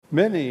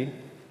Many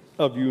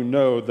of you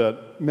know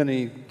that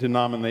many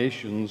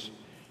denominations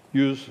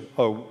use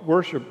a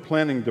worship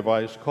planning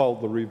device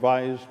called the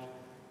Revised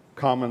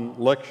Common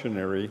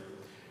Lectionary,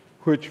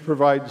 which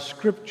provides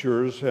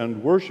scriptures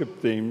and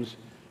worship themes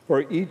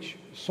for each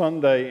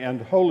Sunday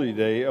and holy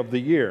day of the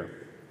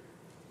year.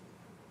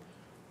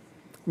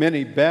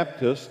 Many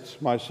Baptists,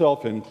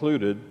 myself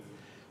included,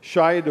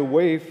 shied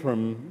away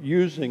from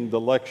using the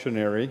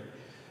lectionary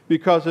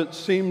because it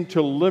seemed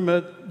to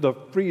limit the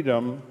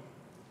freedom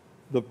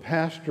the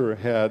pastor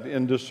had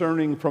in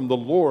discerning from the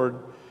Lord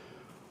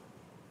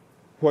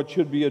what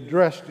should be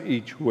addressed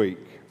each week.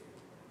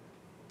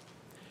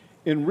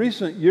 In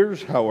recent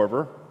years,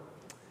 however,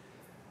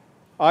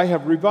 I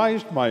have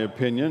revised my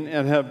opinion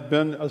and have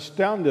been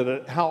astounded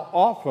at how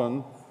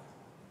often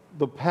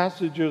the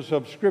passages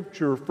of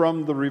Scripture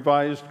from the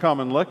Revised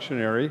Common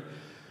Lectionary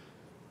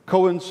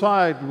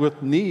coincide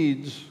with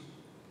needs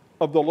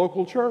of the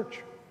local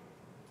church.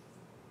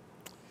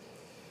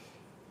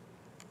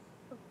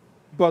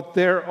 But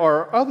there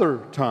are other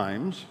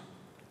times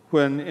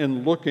when,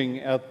 in looking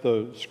at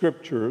the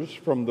Scriptures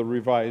from the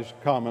Revised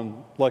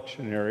Common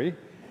Lectionary,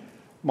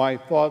 my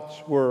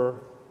thoughts were,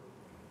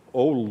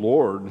 "Oh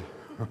Lord,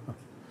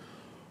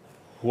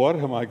 what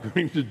am I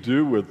going to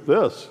do with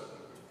this?"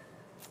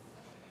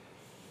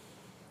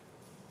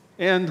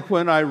 And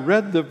when I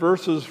read the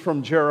verses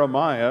from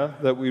Jeremiah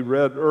that we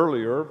read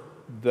earlier,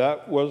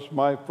 that was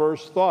my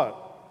first thought.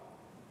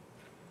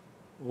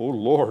 "Oh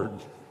Lord,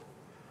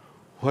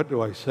 what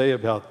do I say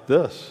about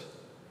this?"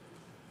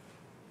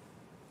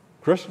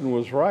 Kristen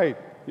was right.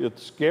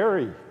 It's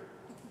scary.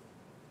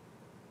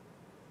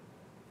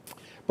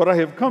 But I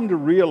have come to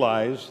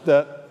realize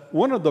that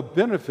one of the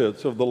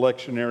benefits of the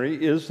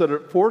lectionary is that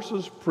it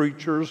forces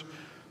preachers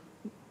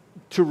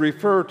to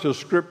refer to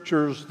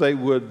scriptures they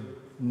would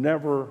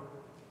never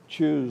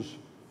choose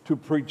to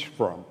preach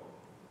from.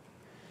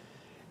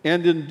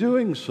 And in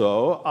doing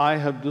so, I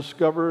have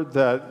discovered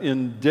that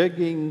in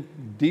digging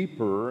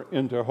deeper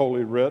into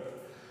Holy Writ,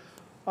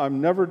 I'm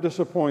never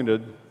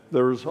disappointed.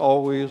 There's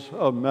always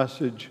a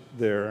message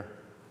there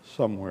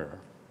somewhere.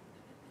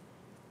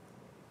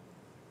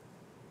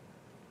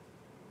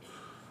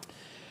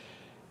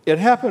 It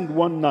happened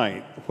one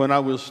night when I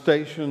was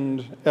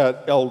stationed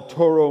at El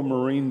Toro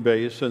Marine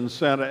Base in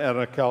Santa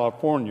Ana,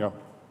 California,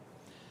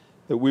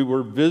 that we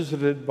were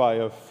visited by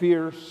a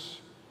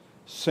fierce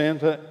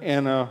Santa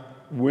Ana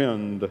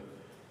wind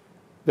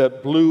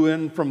that blew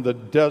in from the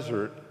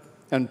desert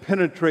and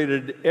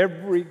penetrated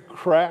every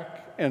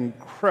crack and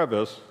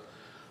crevice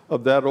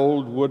of that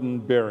old wooden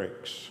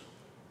barracks.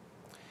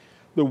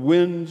 The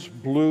winds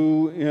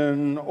blew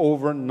in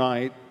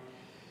overnight,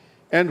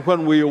 and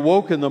when we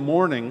awoke in the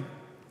morning,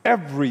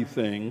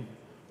 everything,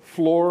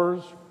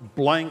 floors,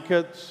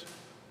 blankets,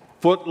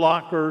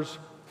 footlockers,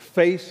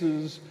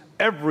 faces,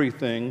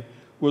 everything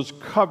was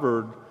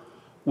covered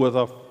with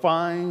a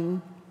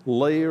fine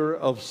layer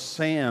of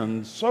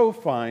sand, so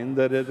fine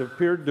that it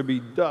appeared to be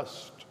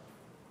dust.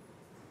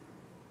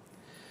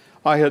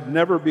 I had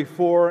never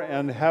before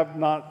and have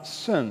not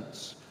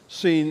since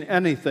seen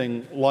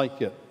anything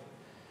like it.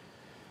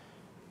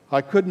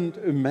 I couldn't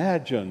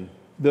imagine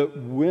that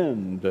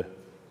wind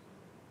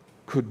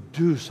could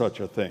do such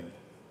a thing.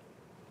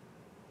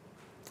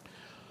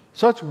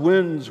 Such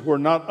winds were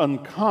not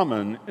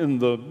uncommon in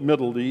the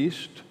Middle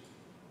East.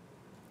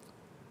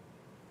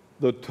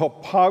 The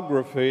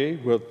topography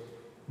with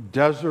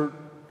desert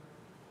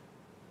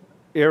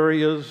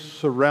areas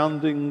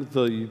surrounding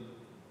the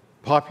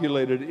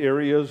populated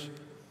areas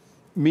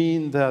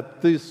mean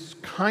that this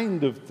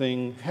kind of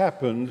thing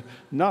happened,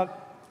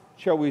 not,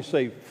 shall we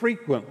say,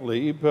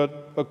 frequently,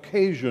 but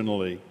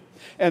occasionally.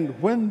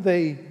 And when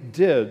they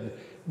did,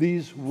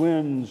 these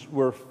winds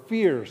were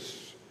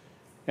fierce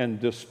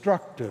and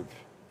destructive.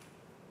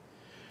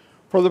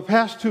 For the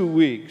past 2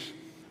 weeks,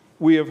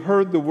 we have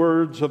heard the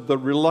words of the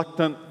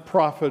reluctant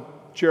prophet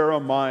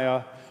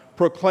Jeremiah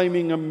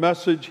proclaiming a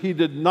message he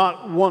did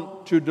not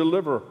want to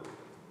deliver.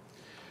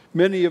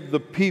 Many of the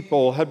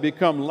people had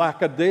become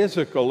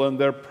lackadaisical in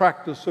their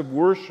practice of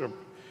worship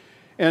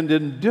and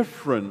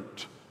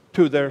indifferent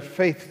to their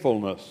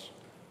faithfulness.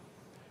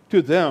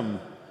 To them,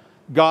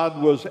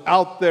 God was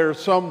out there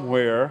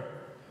somewhere,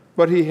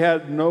 but he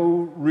had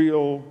no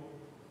real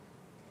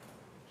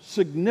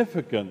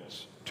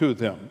significance to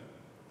them.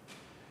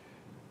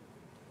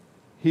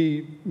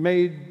 He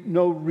made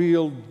no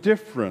real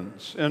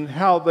difference in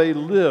how they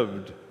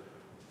lived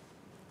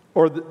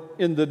or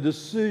in the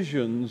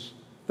decisions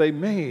they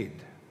made.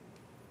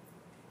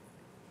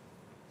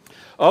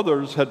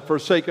 Others had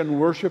forsaken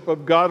worship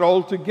of God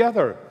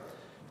altogether,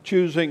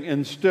 choosing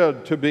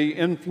instead to be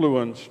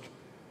influenced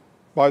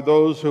by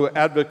those who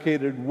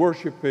advocated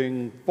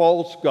worshiping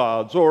false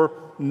gods or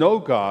no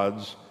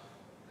gods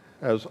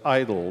as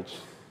idols.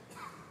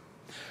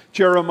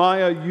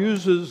 Jeremiah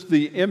uses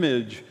the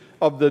image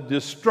of the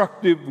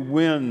destructive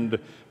wind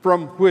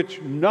from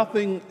which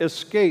nothing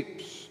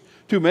escapes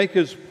to make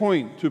his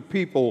point to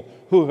people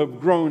who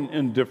have grown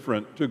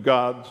indifferent to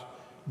God's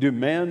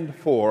demand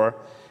for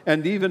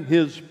and even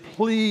his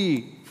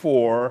plea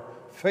for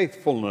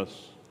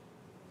faithfulness.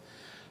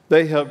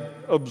 They have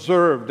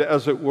observed,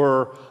 as it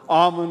were,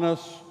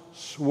 ominous,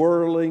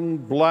 swirling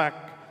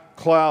black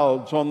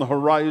clouds on the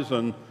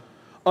horizon,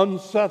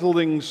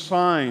 unsettling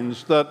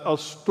signs that a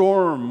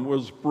storm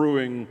was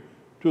brewing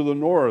to the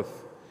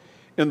north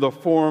in the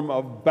form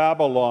of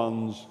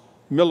Babylon's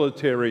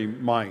military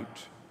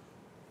might.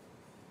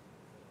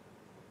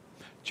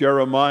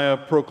 Jeremiah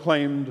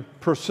proclaimed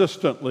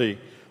persistently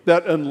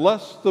that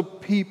unless the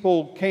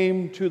people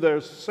came to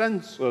their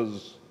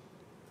senses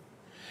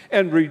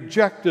and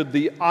rejected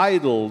the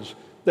idols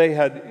they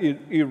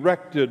had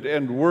erected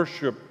and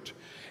worshiped,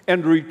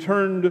 and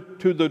returned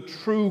to the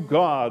true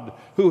God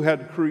who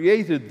had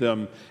created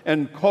them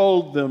and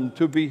called them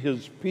to be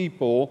his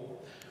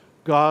people,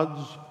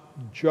 God's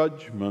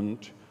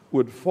judgment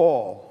would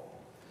fall,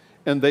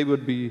 and they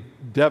would be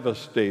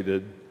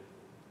devastated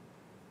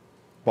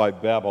by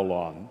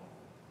Babylon.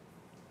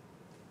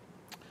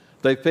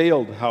 They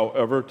failed,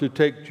 however, to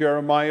take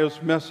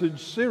Jeremiah's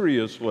message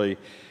seriously,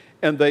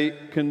 and they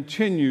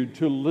continued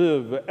to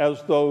live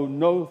as though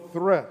no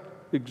threat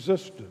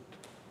existed.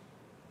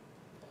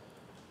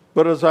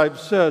 But as I've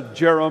said,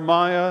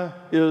 Jeremiah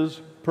is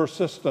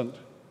persistent.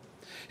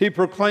 He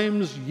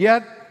proclaims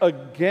yet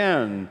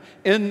again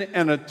in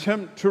an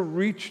attempt to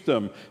reach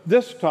them.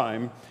 This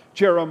time,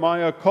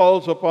 Jeremiah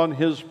calls upon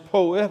his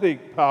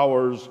poetic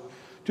powers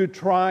to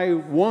try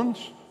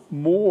once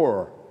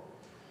more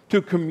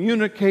to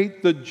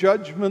communicate the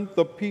judgment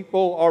the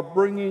people are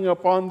bringing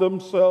upon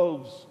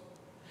themselves.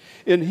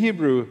 In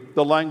Hebrew,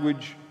 the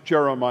language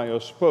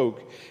Jeremiah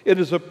spoke, it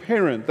is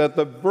apparent that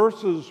the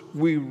verses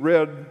we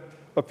read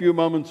a few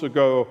moments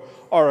ago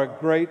are a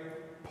great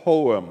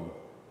poem.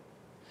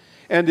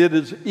 And it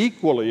is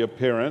equally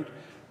apparent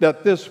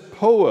that this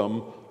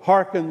poem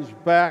harkens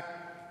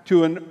back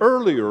to an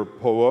earlier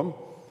poem,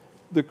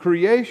 the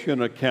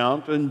creation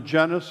account in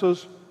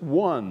Genesis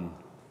 1.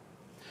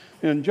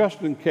 And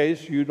just in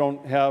case you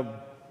don't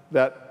have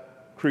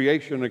that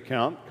creation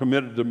account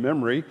committed to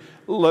memory,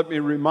 let me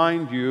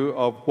remind you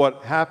of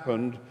what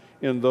happened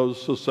in those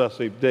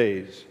successive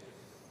days.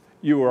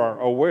 You are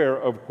aware,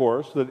 of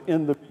course, that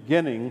in the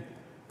beginning,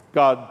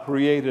 God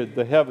created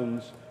the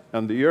heavens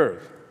and the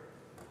earth.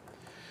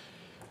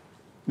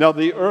 Now,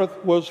 the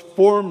earth was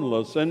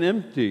formless and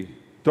empty.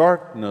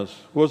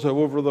 Darkness was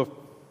over the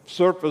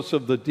surface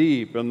of the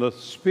deep, and the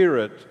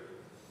Spirit,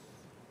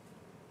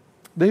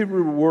 the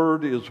Hebrew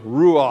word is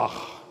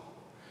ruach,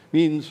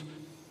 means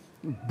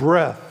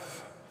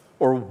breath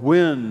or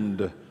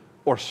wind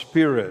or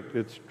spirit.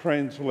 It's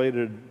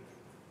translated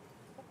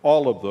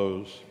all of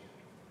those.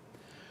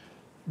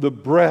 The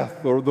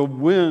breath or the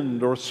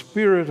wind or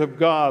Spirit of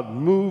God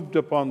moved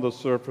upon the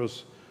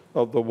surface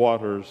of the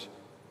waters.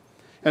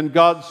 And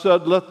God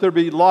said, "Let there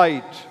be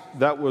light."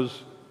 That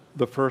was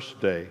the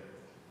first day.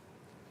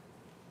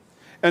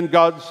 And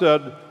God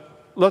said,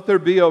 "Let there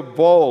be a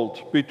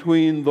vault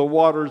between the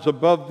waters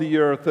above the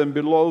earth and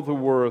below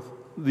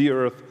the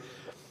earth."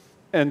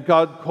 And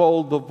God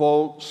called the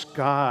vault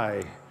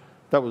sky.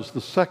 That was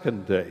the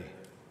second day.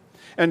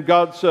 And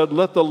God said,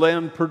 "Let the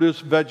land produce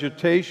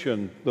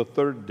vegetation," the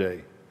third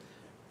day.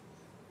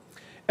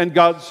 And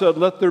God said,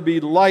 "Let there be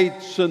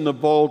lights in the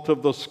vault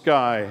of the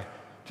sky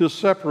to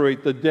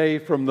separate the day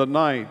from the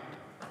night,"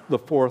 the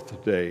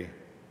fourth day.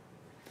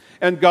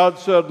 And God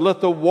said, "Let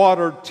the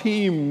water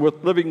teem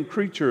with living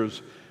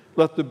creatures.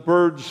 Let the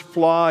birds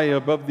fly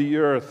above the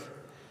earth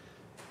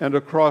and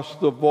across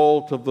the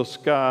vault of the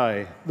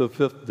sky," the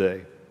fifth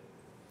day.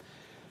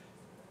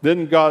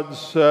 Then God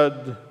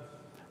said,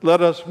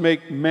 "Let us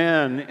make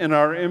man in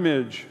our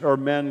image," or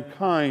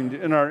mankind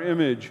in our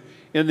image.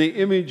 In the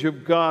image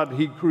of God,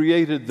 he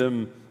created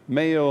them,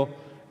 male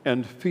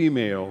and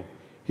female.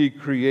 He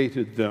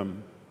created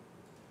them.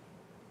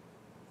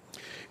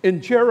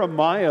 In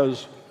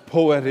Jeremiah's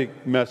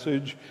poetic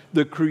message,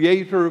 the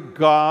Creator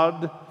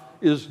God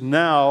is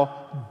now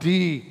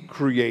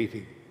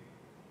decreating.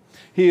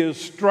 He is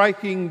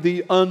striking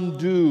the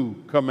undo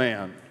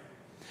command.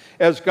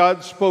 As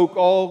God spoke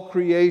all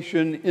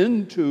creation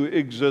into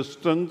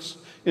existence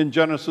in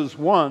Genesis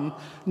 1,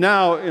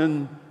 now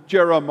in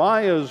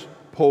Jeremiah's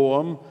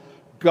poem,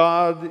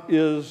 God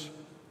is,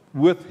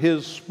 with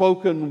his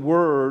spoken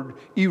word,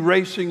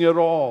 erasing it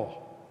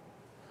all,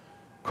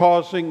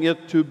 causing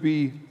it to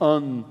be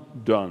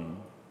undone.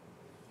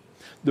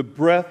 The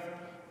breath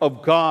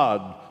of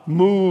God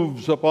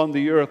moves upon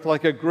the earth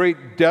like a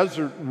great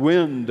desert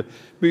wind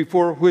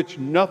before which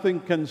nothing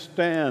can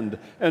stand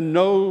and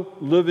no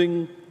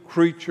living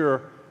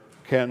creature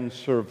can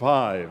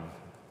survive.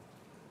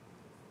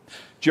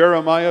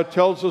 Jeremiah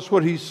tells us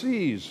what he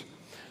sees.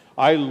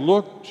 "I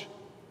looked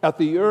at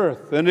the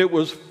earth, and it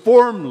was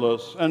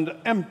formless and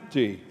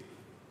empty."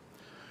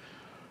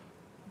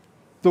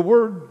 The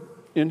word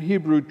in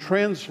Hebrew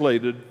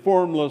translated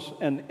formless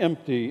and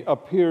empty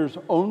appears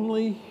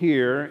only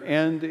here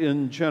and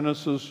in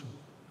Genesis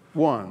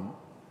 1,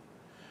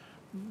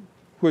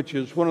 which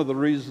is one of the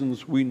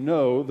reasons we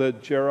know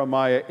that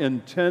Jeremiah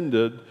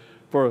intended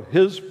for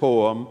his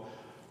poem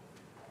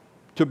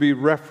to be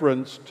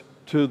referenced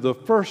to the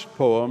first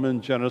poem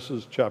in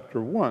Genesis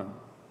chapter 1.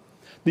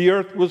 The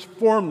earth was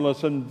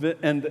formless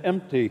and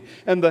empty,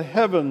 and the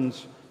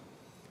heavens,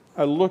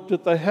 I looked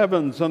at the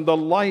heavens, and the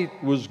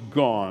light was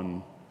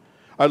gone.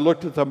 I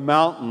looked at the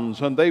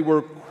mountains, and they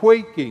were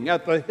quaking,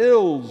 at the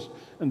hills,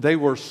 and they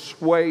were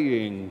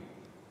swaying.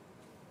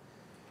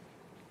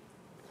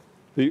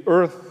 The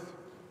earth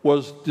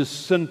was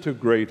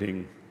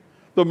disintegrating.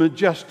 The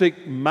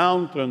majestic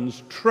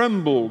mountains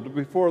trembled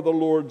before the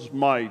Lord's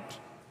might.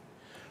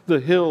 The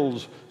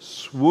hills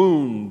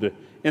swooned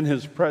in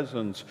his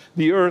presence.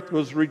 The earth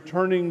was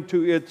returning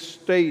to its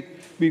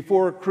state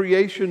before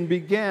creation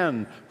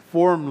began,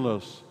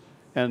 formless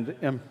and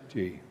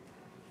empty.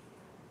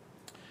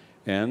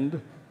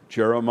 And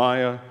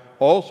Jeremiah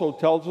also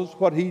tells us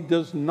what he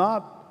does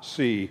not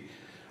see.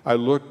 I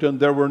looked, and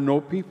there were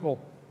no people.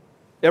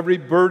 Every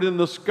bird in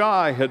the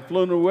sky had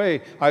flown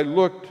away. I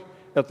looked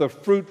at the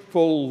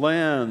fruitful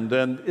land,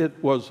 and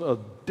it was a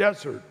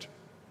desert.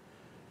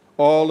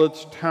 All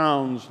its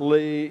towns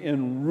lay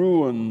in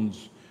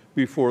ruins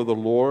before the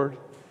Lord,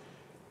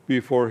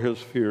 before his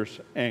fierce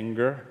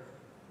anger.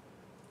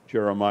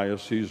 Jeremiah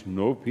sees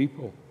no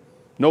people,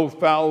 no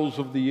fowls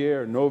of the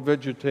air, no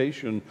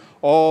vegetation.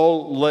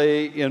 All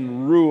lay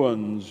in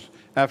ruins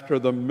after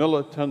the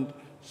militant,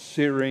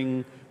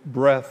 searing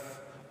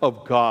breath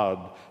of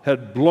God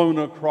had blown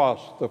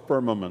across the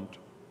firmament.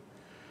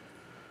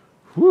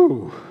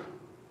 Whew.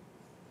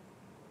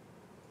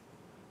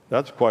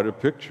 That's quite a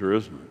picture,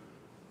 isn't it?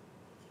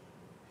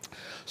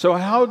 So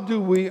how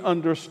do we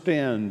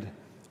understand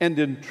and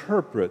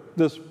interpret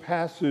this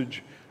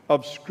passage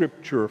of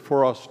Scripture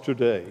for us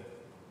today?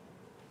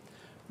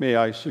 May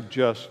I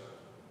suggest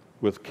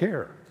with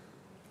care.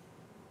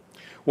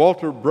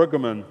 Walter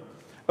Brueggemann,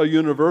 a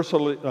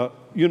universally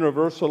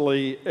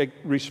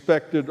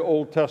respected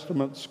Old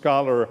Testament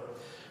scholar,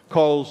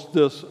 calls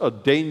this a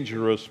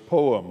dangerous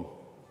poem,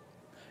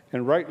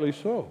 and rightly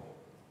so.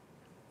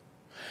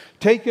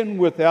 Taken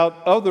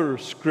without other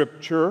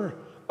Scripture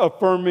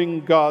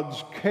affirming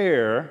God's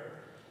care,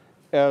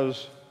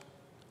 as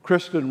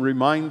Kristen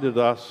reminded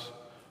us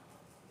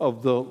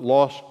of the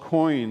lost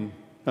coin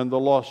and the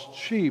lost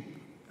sheep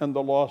and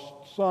the lost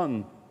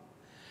son.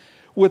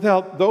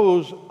 Without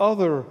those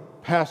other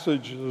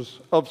passages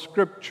of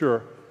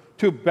Scripture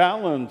to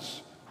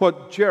balance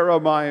what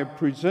Jeremiah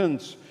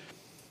presents,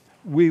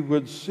 we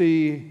would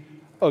see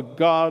a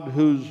God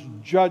whose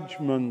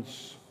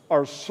judgments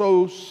are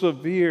so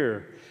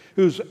severe,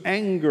 whose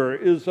anger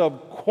is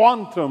of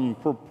quantum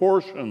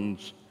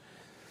proportions.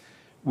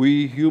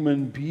 We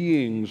human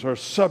beings are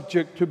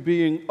subject to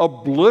being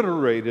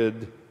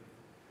obliterated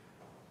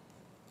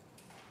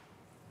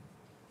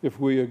if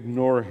we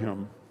ignore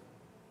him.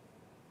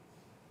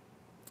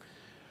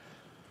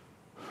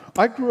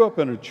 I grew up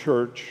in a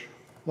church,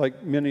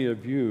 like many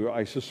of you,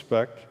 I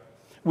suspect,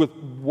 with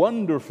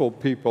wonderful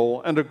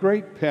people and a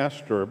great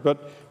pastor,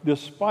 but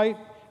despite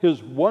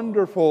his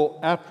wonderful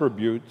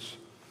attributes,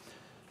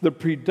 the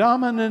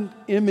predominant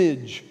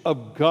image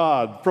of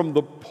God from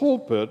the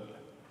pulpit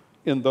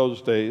in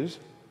those days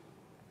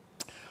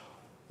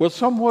was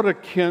somewhat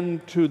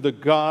akin to the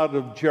God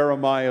of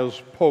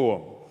Jeremiah's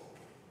poem.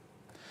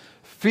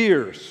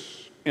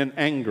 Fierce in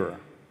anger.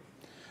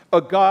 A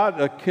God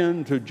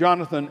akin to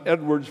Jonathan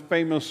Edwards'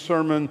 famous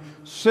sermon,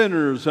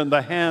 Sinners in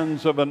the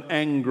Hands of an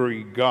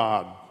Angry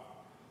God.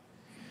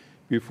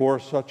 Before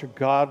such a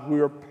God, we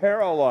are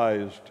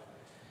paralyzed.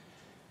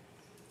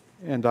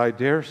 And I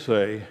dare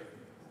say,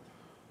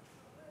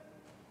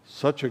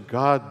 such a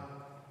God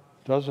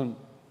doesn't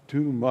do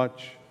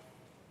much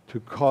to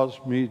cause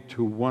me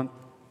to want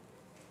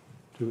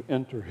to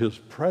enter his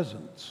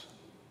presence.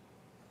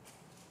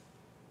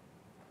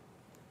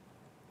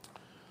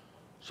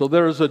 So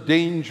there is a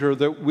danger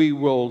that we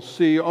will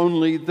see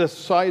only this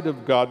side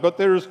of God, but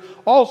there's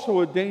also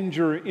a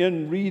danger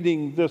in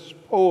reading this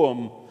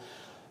poem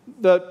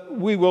that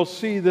we will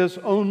see this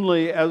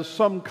only as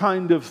some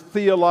kind of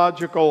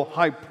theological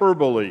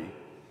hyperbole,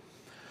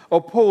 a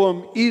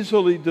poem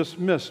easily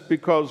dismissed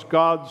because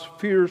God's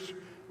fierce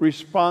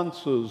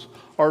responses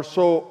are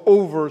so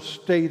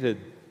overstated.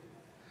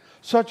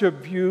 Such a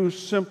view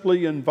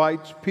simply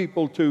invites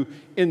people to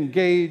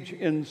engage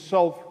in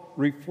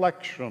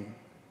self-reflection.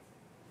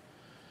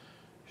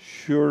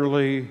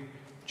 Surely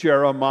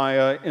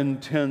Jeremiah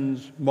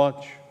intends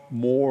much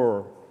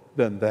more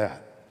than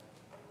that.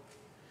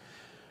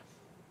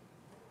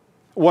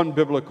 One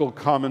biblical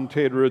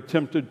commentator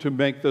attempted to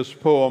make this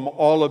poem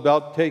all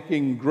about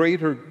taking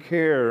greater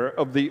care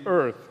of the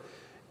earth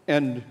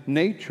and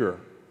nature.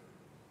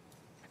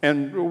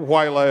 And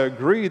while I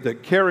agree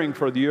that caring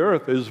for the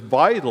earth is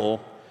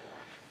vital,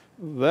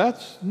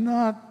 that's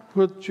not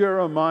what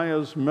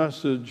Jeremiah's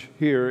message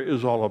here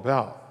is all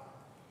about.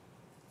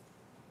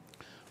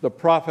 The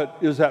prophet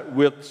is at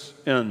wit's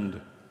end.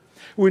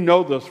 We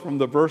know this from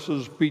the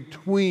verses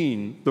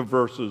between the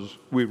verses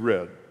we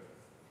read.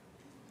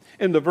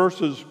 In the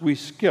verses we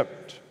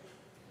skipped.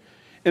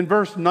 In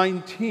verse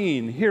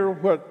 19, hear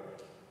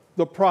what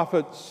the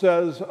prophet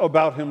says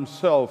about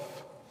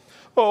himself.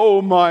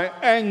 Oh, my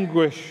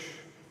anguish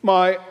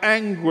my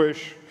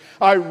anguish.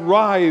 I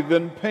writhe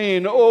in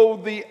pain. Oh,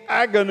 the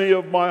agony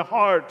of my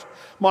heart.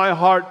 My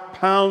heart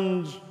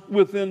pounds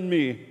within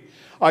me.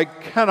 I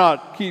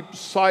cannot keep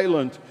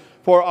silent,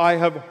 for I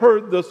have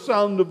heard the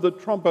sound of the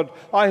trumpet.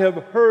 I have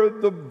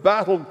heard the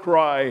battle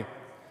cry.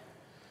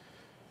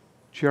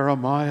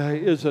 Jeremiah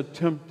is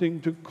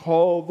attempting to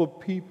call the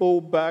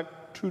people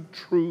back to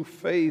true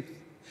faith,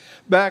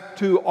 back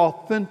to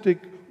authentic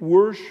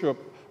worship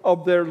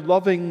of their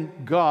loving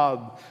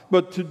God.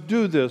 But to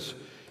do this,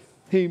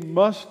 he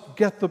must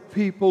get the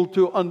people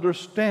to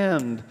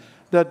understand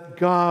that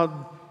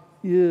God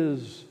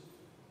is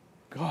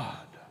God.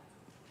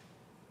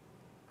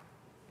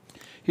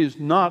 He's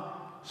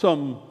not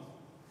some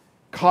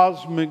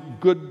cosmic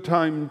good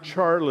time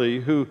Charlie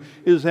who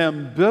is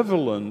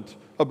ambivalent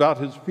about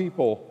his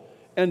people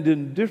and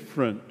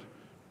indifferent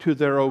to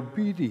their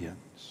obedience.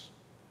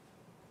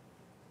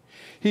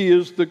 He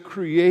is the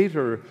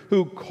Creator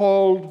who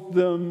called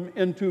them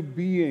into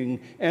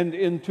being and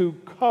into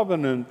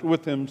covenant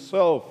with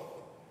himself.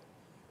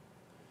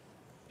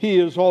 He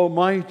is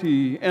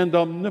almighty and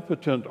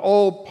omnipotent,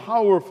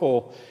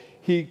 all-powerful.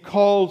 He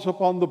calls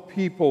upon the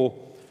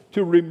people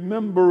to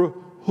remember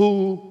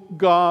who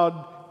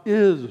God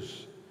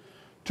is,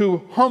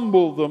 to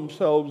humble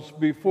themselves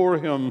before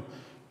him,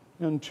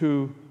 and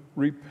to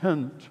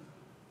repent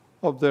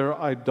of their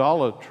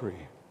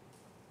idolatry.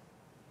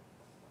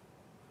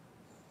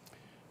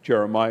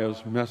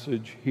 Jeremiah's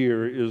message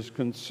here is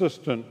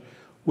consistent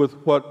with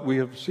what we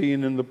have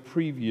seen in the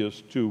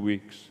previous 2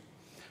 weeks.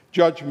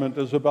 Judgment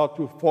is about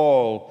to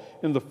fall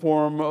in the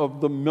form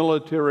of the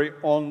military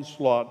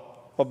onslaught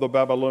of the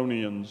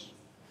Babylonians.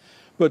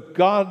 But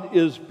God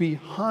is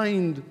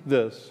behind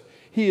this.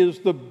 He is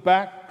the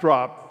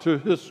backdrop to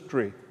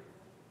history.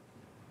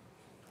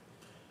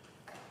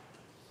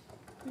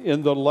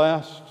 In the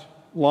last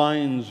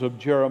lines of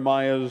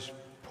Jeremiah's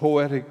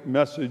poetic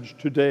message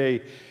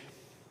today,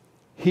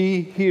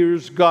 he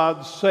hears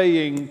God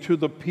saying to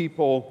the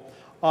people,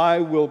 I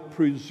will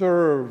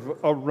preserve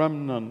a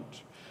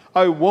remnant.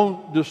 I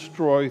won't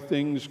destroy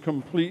things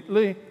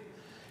completely,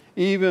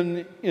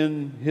 even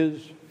in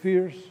his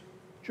fierce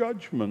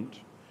judgment.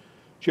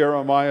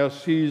 Jeremiah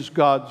sees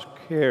God's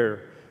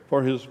care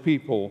for his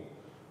people,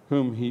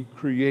 whom he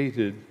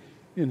created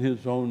in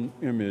his own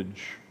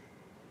image.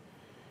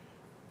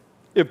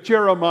 If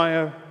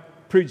Jeremiah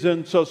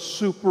presents a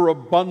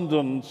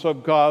superabundance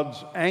of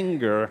God's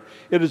anger,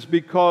 it is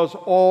because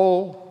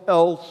all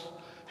else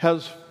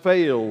has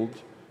failed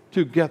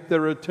to get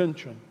their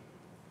attention.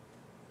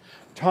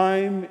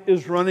 Time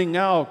is running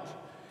out,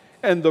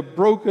 and the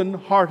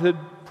broken-hearted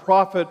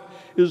prophet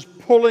is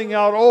pulling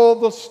out all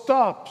the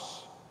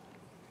stops.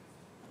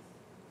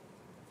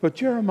 But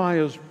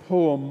Jeremiah's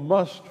poem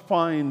must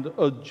find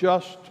a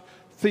just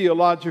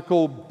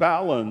theological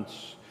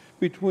balance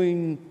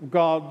between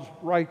God's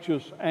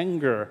righteous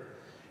anger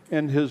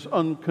and his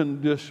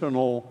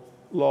unconditional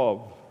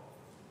love.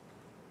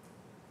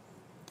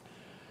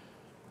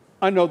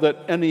 I know that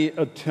any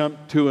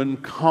attempt to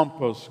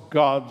encompass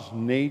God's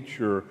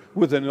nature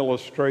with an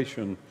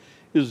illustration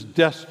is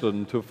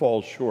destined to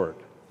fall short.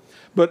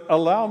 But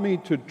allow me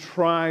to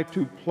try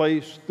to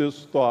place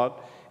this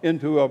thought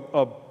into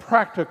a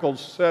practical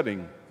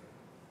setting.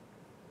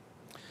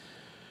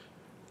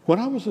 When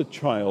I was a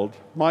child,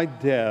 my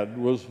dad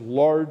was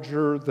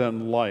larger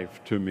than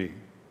life to me.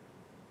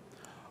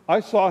 I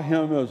saw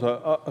him as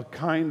a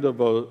kind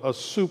of a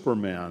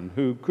Superman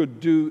who could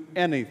do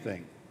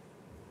anything.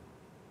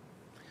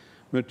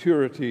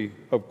 Maturity,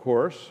 of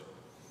course,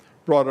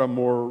 brought a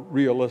more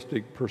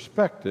realistic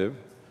perspective,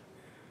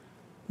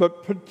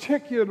 but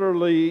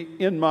particularly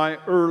in my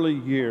early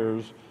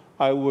years,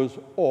 I was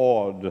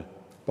awed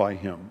by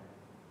him.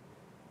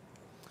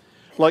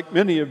 Like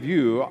many of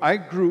you, I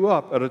grew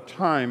up at a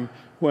time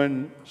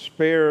when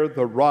spare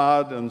the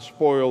rod and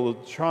spoil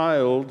the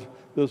child,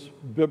 this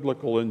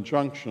biblical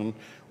injunction,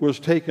 was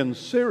taken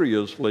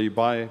seriously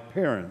by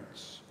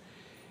parents.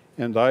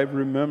 And I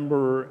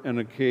remember an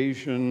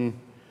occasion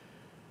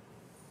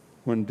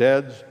when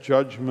Dad's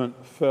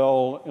judgment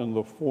fell in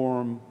the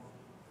form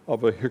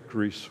of a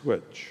hickory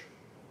switch.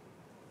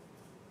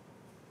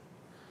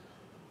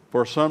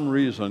 For some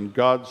reason,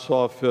 God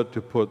saw fit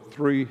to put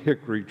 3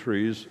 hickory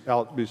trees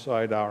out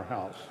beside our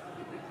house.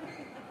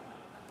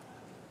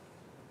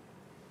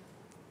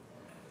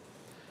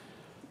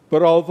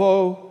 But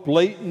although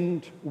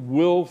blatant,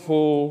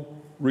 willful,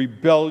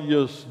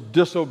 rebellious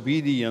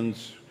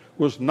disobedience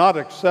was not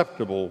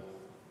acceptable,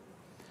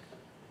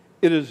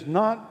 it is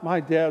not my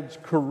dad's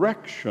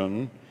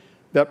correction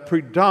that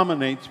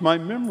predominates my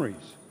memories.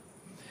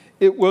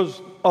 It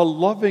was a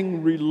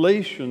loving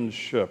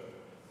relationship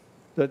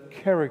that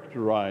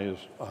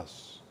characterized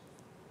us.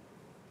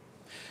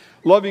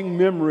 Loving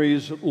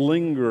memories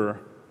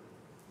linger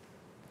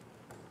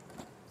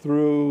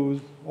through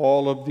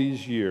all of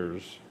these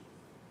years.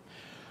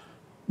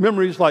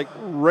 Memories like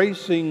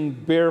racing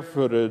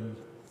barefooted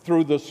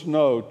through the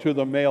snow to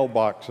the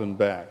mailbox and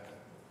back.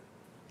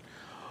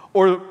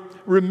 Or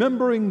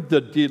remembering the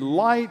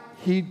delight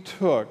he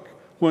took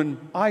when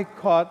I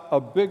caught a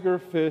bigger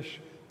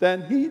fish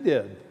than he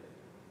did.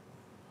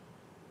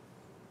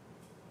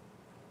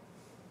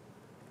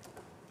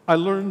 I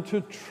learned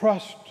to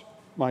trust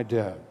my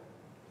dad.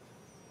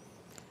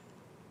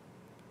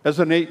 As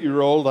an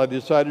 8-year-old, I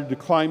decided to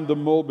climb the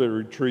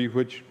mulberry tree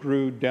which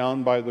grew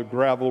down by the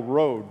gravel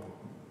road.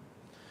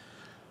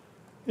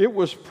 It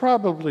was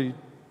probably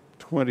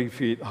 20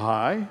 feet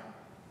high,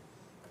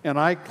 and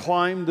I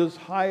climbed as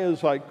high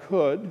as I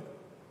could,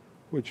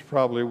 which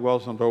probably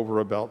wasn't over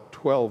about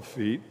 12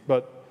 feet,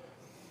 but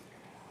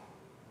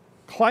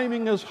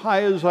climbing as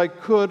high as I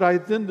could, I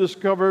then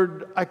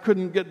discovered I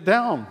couldn't get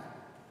down.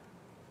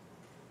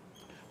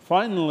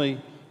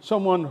 Finally,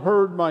 someone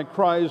heard my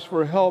cries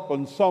for help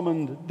and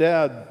summoned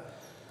Dad,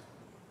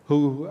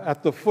 who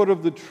at the foot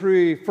of the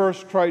tree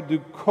first tried to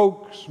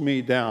coax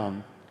me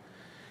down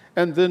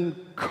and then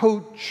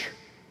coach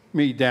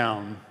me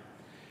down.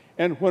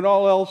 And when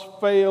all else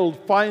failed,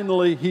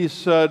 finally he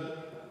said,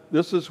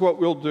 "This is what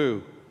we'll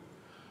do.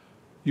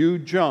 You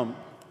jump,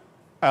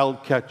 I'll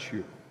catch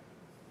you."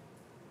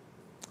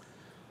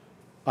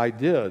 I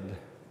did,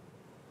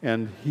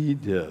 and he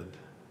did.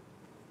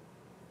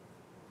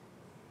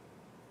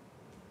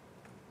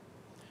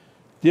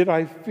 Did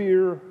I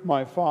fear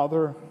my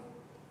father?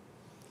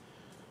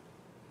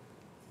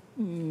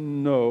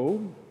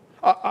 No.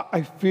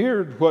 I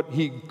feared what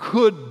he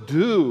could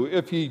do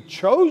if he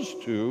chose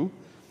to,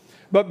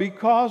 but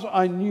because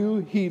I knew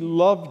he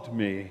loved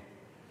me,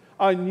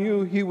 I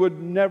knew he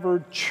would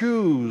never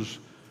choose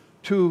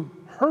to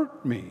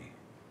hurt me.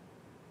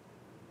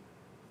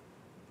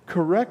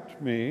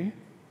 Correct me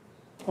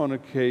on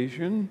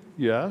occasion,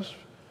 yes,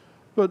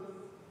 but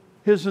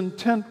his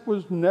intent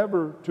was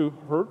never to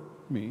hurt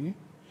me.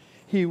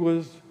 He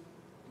was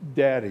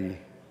Daddy.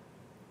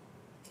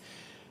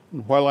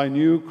 And while I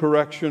knew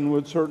correction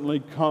would certainly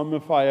come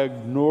if I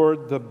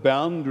ignored the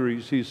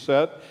boundaries he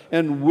set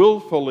and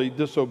willfully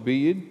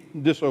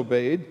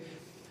disobeyed,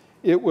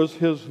 it was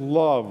his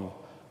love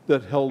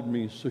that held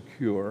me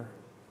secure.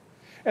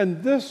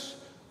 And this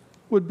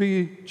would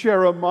be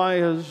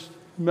Jeremiah's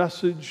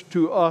message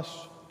to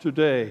us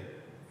today.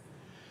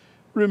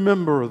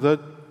 Remember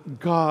that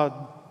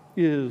God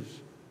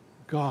is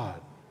God.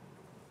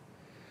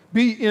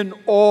 Be in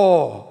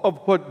awe of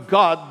what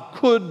God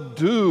could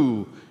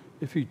do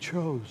if he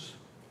chose.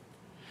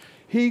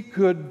 He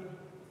could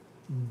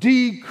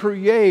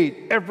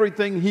decreate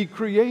everything he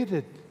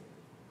created.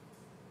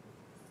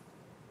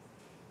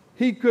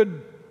 He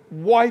could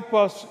wipe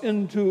us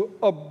into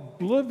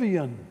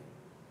oblivion.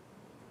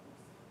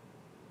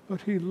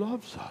 But he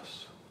loves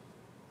us.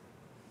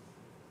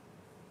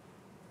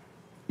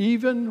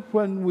 Even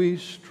when we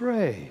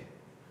stray,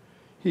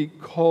 he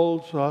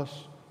calls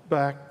us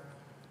back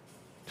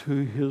to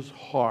his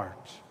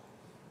heart.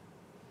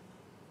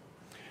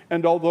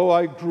 And although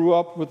I grew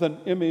up with an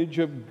image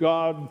of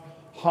God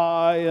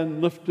high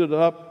and lifted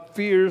up,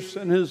 fierce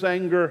in his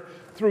anger,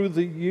 through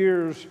the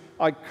years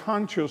I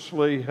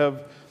consciously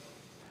have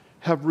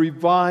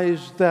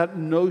revised that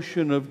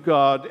notion of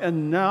God.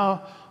 And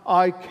now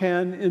I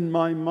can, in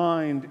my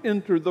mind,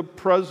 enter the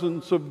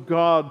presence of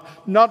God,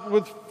 not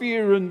with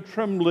fear and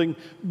trembling,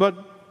 but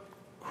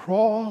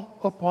crawl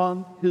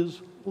upon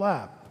his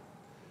lap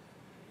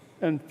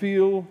and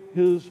feel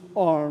his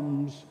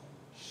arms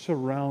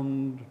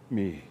surround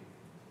me.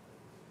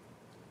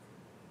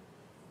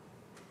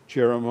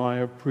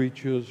 Jeremiah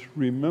preaches,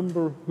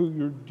 remember who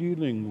you're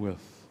dealing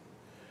with.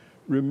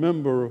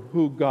 Remember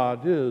who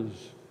God is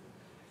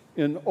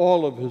in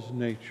all of his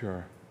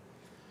nature.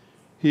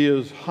 He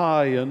is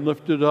high and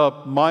lifted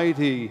up,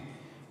 mighty,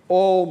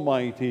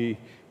 almighty,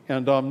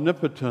 and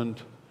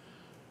omnipotent,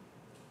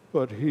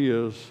 but he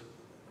is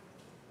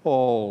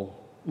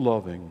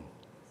all-loving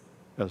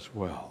as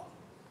well.